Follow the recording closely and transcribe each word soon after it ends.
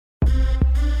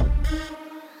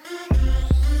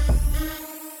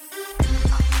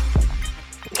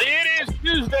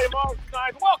Thursday, March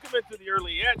 9th. Welcome into the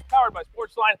Early Edge, powered by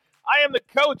Sportsline. I am the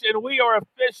coach, and we are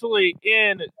officially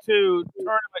into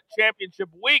Tournament Championship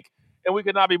Week, and we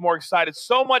could not be more excited.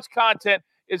 So much content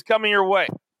is coming your way.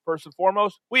 First and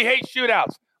foremost, we hate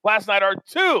shootouts. Last night, our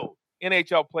two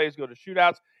NHL plays go to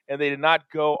shootouts, and they did not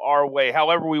go our way.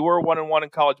 However, we were 1-1 in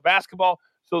college basketball,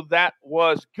 so that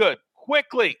was good.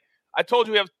 Quickly, I told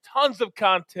you we have tons of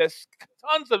contests,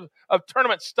 tons of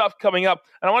tournament stuff coming up.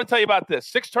 And I want to tell you about this.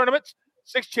 6 tournaments,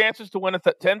 6 chances to win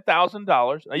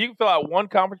 $10,000. Now, you can fill out one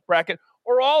conference bracket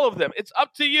or all of them. It's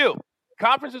up to you.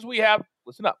 Conferences we have,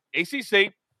 listen up,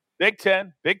 ACC, Big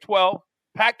 10, Big 12,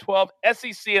 Pac-12,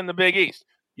 SEC, and the Big East.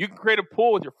 You can create a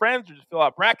pool with your friends or just fill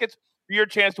out brackets for your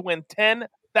chance to win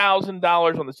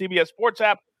 $10,000 on the CBS Sports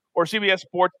app or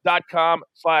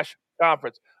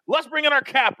cbssports.com/conference. Let's bring in our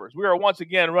cappers. We are once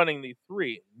again running the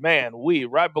 3-man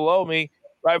weave right below me.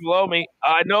 I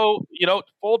know,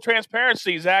 full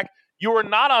transparency, Zach, you were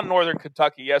not on Northern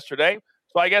Kentucky yesterday.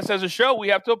 So I guess as a show, we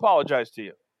have to apologize to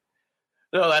you.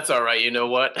 No, that's all right. You know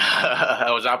what? I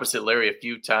was opposite Larry a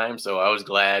few times, so I was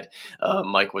glad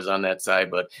Mike was on that side.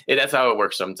 But that's how it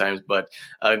works sometimes. But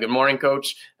good morning,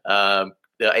 Coach. The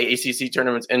ACC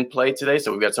tournament's in play today,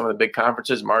 so we've got some of the big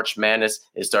conferences. March Madness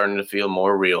is starting to feel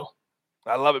more real.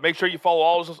 I love it. Make sure you follow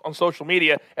all of us on social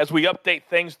media as we update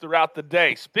things throughout the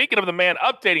day. Speaking of the man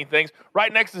updating things,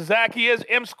 right next to Zach, he is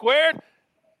M².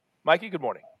 Mikey, good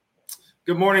morning.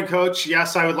 Good morning, Coach.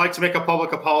 Yes, I would like to make a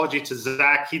public apology to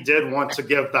Zach. He did want to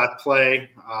give that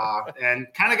play and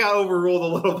kind of got overruled a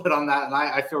little bit on that, and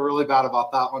I feel really bad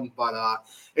about that one, but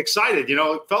excited. It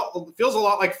feels a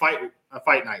lot like fight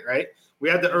night, right? We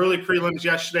had the early prelims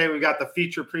yesterday. We got the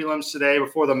feature prelims today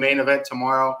before the main event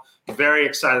tomorrow. Very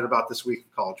excited about this week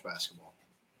of college basketball.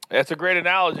 That's a great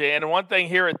analogy. And one thing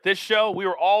here at this show, we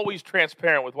were always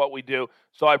transparent with what we do.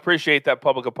 So I appreciate that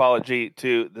public apology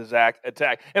to the Zach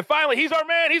attack. And finally, he's our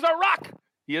man. He's our rock.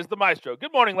 He is the maestro.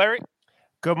 Good morning, Larry.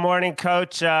 Good morning,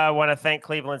 Coach. I want to thank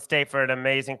Cleveland State for an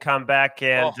amazing comeback.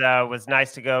 And it was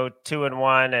nice to go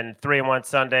 2-1 and 3-1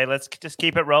 Sunday. Let's just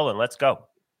keep it rolling. Let's go.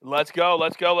 Let's go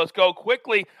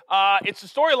quickly. It's the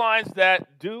storylines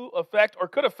that do affect or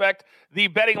could affect the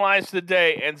betting lines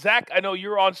today. And Zach, I know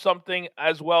you're on something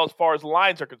as well as far as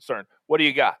lines are concerned. What do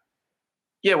you got?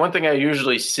 Yeah, one thing I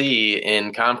usually see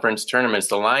in conference tournaments,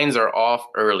 the lines are off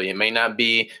early. It may not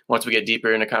be once we get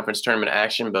deeper into conference tournament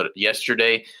action, but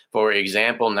yesterday, for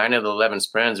example, 9 of the 11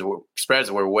 spreads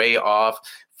were way off.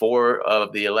 4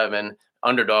 of the 11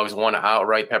 underdogs won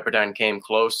outright. Pepperdine came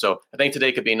close. So I think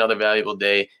today could be another valuable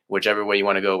day, whichever way you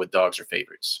want to go with dogs or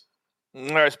favorites.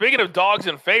 All right, speaking of dogs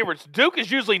and favorites, Duke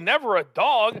is usually never a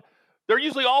dog. They're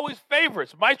usually always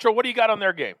favorites. Maestro, what do you got on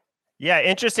their game? Yeah,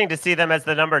 interesting to see them as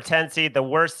the number 10 seed, the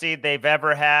worst seed they've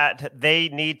ever had. They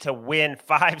need to win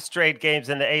 5 straight games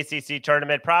in the ACC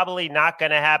tournament. Probably not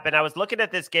going to happen. I was looking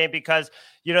at this game because,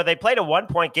 they played a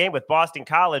 1-point game with Boston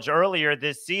College earlier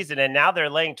this season, and now they're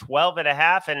laying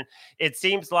 12.5. And it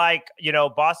seems like,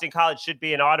 Boston College should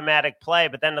be an automatic play,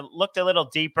 but then it looked a little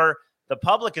deeper. The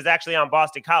public is actually on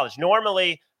Boston College.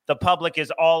 Normally, the public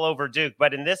is all over Duke.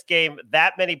 But in this game,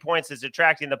 that many points is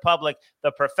attracting the public.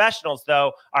 The professionals,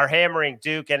 though, are hammering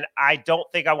Duke. And I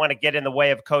don't think I want to get in the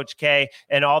way of Coach K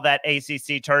and all that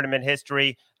ACC tournament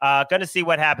history. Going to see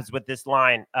what happens with this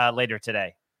line later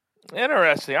today.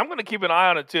 Interesting. I'm going to keep an eye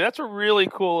on it, too. That's a really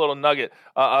cool little nugget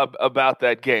about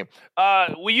that game.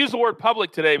 We use the word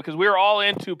public today because we are all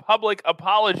into public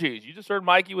apologies. You just heard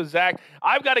Mikey with Zach.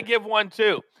 I've got to give one,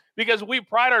 too. Because we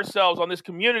pride ourselves on this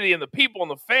community and the people and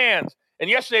the fans. And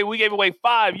yesterday we gave away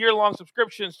 5 year-long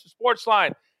subscriptions to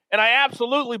Sportsline. And I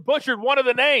absolutely butchered one of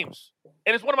the names.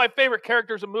 And it's one of my favorite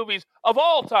characters in movies of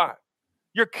all time.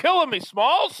 You're killing me,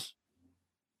 Smalls.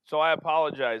 So I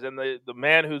apologize. And the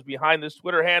man who's behind this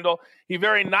Twitter handle, he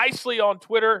very nicely on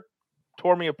Twitter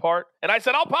tore me apart. And I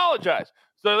said, I'll apologize.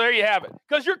 So there you have it.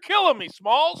 Because you're killing me,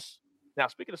 Smalls. Now,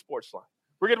 speaking of Sportsline,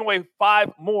 we're giving away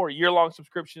 5 more year-long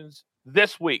subscriptions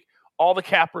this week. All the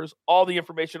cappers, all the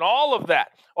information, all of that.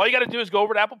 All you got to do is go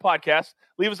over to Apple Podcasts,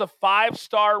 leave us a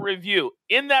 5-star review.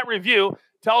 In that review,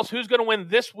 tell us who's going to win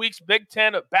this week's Big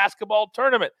Ten basketball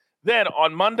tournament. Then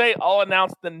on Monday, I'll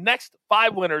announce the next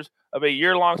 5 winners of a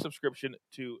year-long subscription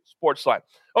to Sportsline.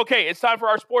 Okay, it's time for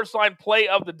our Sportsline play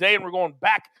of the day, and we're going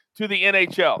back to the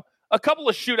NHL. A couple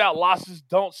of shootout losses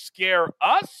don't scare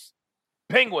us.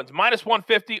 Penguins,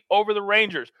 -150 over the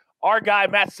Rangers. Our guy,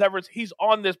 Matt Severance, he's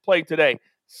on this play today.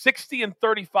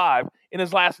 60-35 in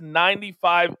his last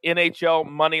 95 NHL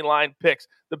money line picks.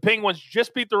 The Penguins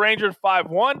just beat the Rangers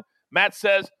 5-1. Matt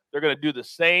says they're going to do the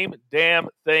same damn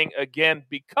thing again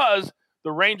because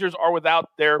the Rangers are without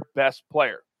their best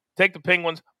player. Take the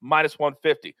Penguins minus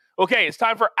 150. Okay, it's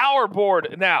time for our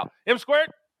board now. M Squared,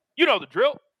 you know the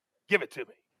drill. Give it to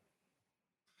me.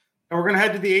 And we're going to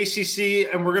head to the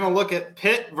ACC, and we're going to look at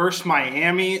Pitt versus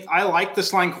Miami. I like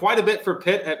this line quite a bit for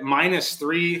Pitt at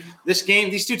 -3. This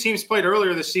game, these two teams played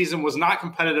earlier this season, was not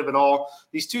competitive at all.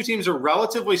 These two teams are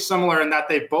relatively similar in that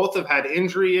they both have had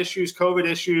injury issues, COVID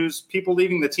issues, people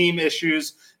leaving the team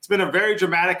issues. It's been a very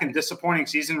dramatic and disappointing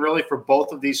season, really, for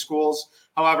both of these schools.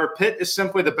 However, Pitt is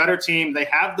simply the better team. They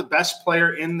have the best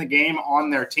player in the game on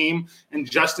their team, and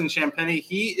Justin Champagnie.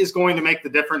 He is going to make the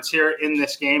difference here in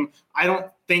this game. I don't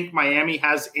think Miami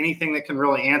has anything that can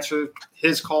really answer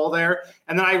his call there.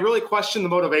 And then I really question the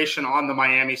motivation on the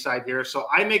Miami side here. So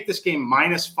I make this game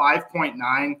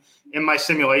 -5.9 in my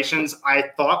simulations. I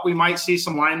thought we might see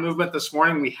some line movement this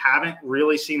morning. We haven't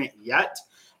really seen it yet.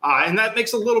 And that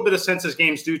makes a little bit of sense as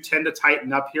games do tend to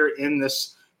tighten up here in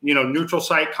this, neutral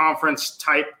site conference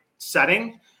type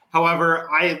setting. However,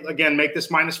 I, again, make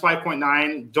this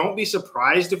 -5.9. Don't be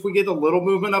surprised if we get a little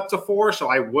movement up to 4. So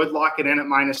I would lock it in at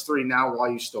 -3 now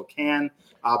while you still can.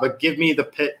 But give me the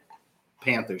Pitt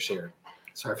Panthers here.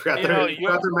 Sorry, I forgot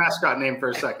their mascot name for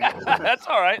a second. That's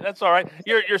all right. That's all right.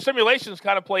 Your simulations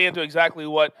kind of play into exactly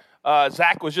what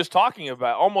Zach was just talking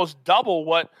about. Almost double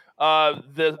what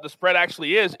the spread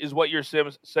actually is what your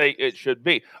sims say it should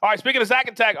be. All right, speaking of Zach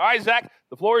Attack, all right, Zach,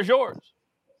 the floor is yours.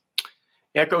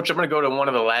 Yeah, Coach, I'm going to go to one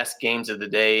of the last games of the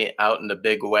day out in the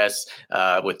Big West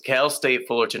with Cal State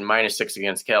Fullerton -6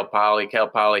 against Cal Poly. Cal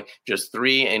Poly just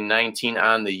 3-19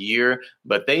 on the year,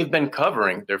 but they've been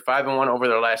covering. They're 5-1 over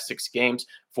their last 6 games.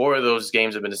 4 of those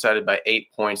games have been decided by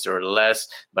 8 points or less,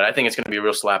 but I think it's going to be a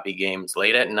real sloppy game. It's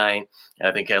late at night, and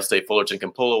I think Cal State Fullerton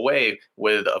can pull away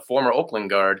with a former Oakland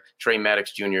guard, Trey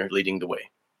Maddox Jr., leading the way.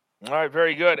 All right,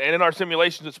 very good. And in our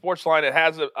simulations at Sportsline, it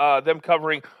has them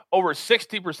covering over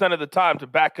 60% of the time to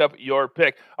back up your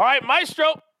pick. All right,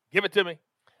 Maestro, give it to me.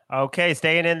 Okay,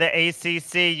 staying in the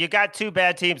ACC, you got 2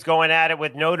 bad teams going at it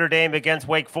with Notre Dame against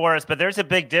Wake Forest, but there's a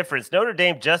big difference. Notre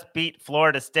Dame just beat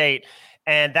Florida State,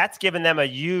 and that's given them a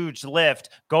huge lift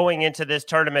going into this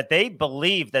tournament. They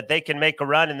believe that they can make a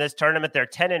run in this tournament. They're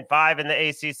 10-5 in the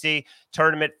ACC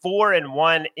tournament,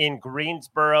 4-1 in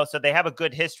Greensboro. So they have a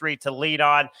good history to lead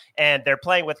on, and they're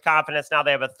playing with confidence. Now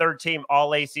they have a 3rd-team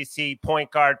All-ACC point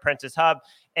guard, Prentice Hub.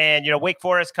 And, Wake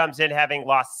Forest comes in having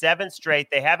lost 7 straight.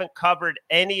 They haven't covered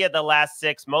any of the last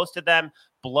 6, most of them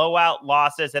blowout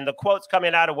losses. And the quotes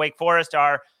coming out of Wake Forest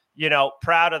are,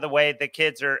 proud of the way the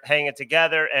kids are hanging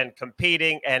together and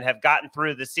competing and have gotten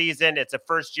through the season. It's a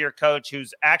first-year coach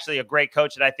who's actually a great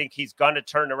coach, and I think he's going to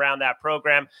turn around that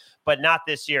program, but not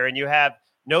this year. And you have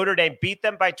Notre Dame beat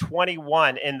them by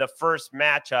 21 in the first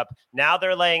matchup. Now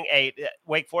they're laying 8.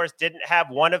 Wake Forest didn't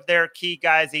have one of their key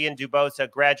guys, Ian Dubosa,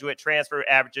 graduate transfer,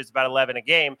 averages about 11 a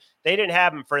game. They didn't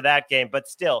have him for that game, but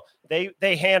still,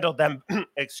 they handled them,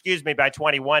 by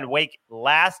 21. Wake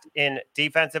last in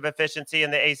defensive efficiency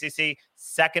in the ACC,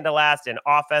 second to last in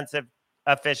offensive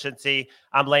efficiency.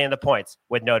 I'm laying the points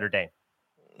with Notre Dame.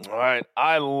 All right.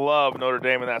 I love Notre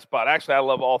Dame in that spot. Actually, I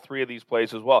love all 3 of these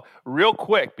plays as well. Real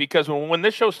quick, because when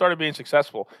this show started being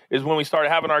successful is when we started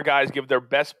having our guys give their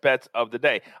best bets of the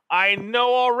day. I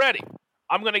know already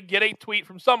I'm going to get a tweet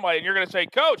from somebody, and you're going to say,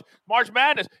 Coach, March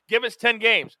Madness, give us 10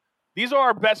 games. These are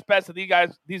our best bets that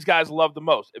these guys love the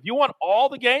most. If you want all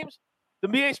the games, the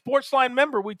BA Sportsline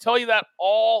member, we tell you that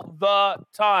all the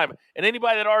time. And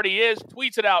anybody that already is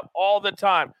tweets it out all the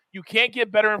time. You can't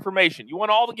get better information. You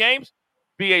want all the games?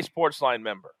 Be a Sportsline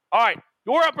member. All right,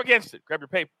 you're up against it. Grab your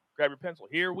paper, grab your pencil.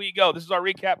 Here we go. This is our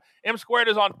recap. M Squared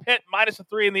is on Pitt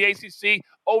 -3 in the ACC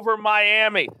over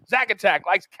Miami. Zach Attack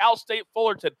likes Cal State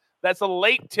Fullerton. That's a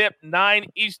late tip, 9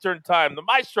 Eastern time. The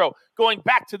Maestro going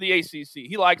back to the ACC.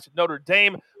 He likes Notre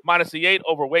Dame -8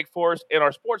 over Wake Forest in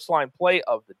our Sportsline play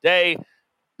of the day.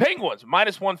 Penguins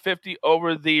 -150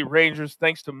 over the Rangers,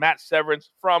 thanks to Matt Severance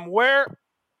from where?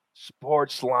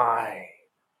 Sportsline.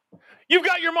 You've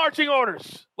got your marching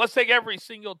orders. Let's take every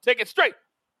single ticket straight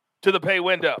to the pay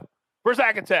window. For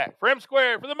Zach Attack, for M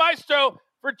Squared, for the Maestro,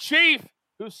 for Chief,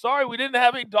 who's sorry we didn't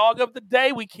have a dog of the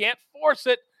day. We can't force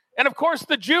it. And, of course,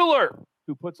 the jeweler,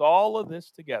 who puts all of this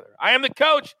together. I am the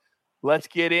coach. Let's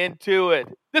get into it.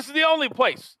 This is the only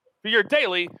place for your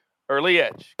daily early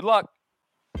edge. Good luck.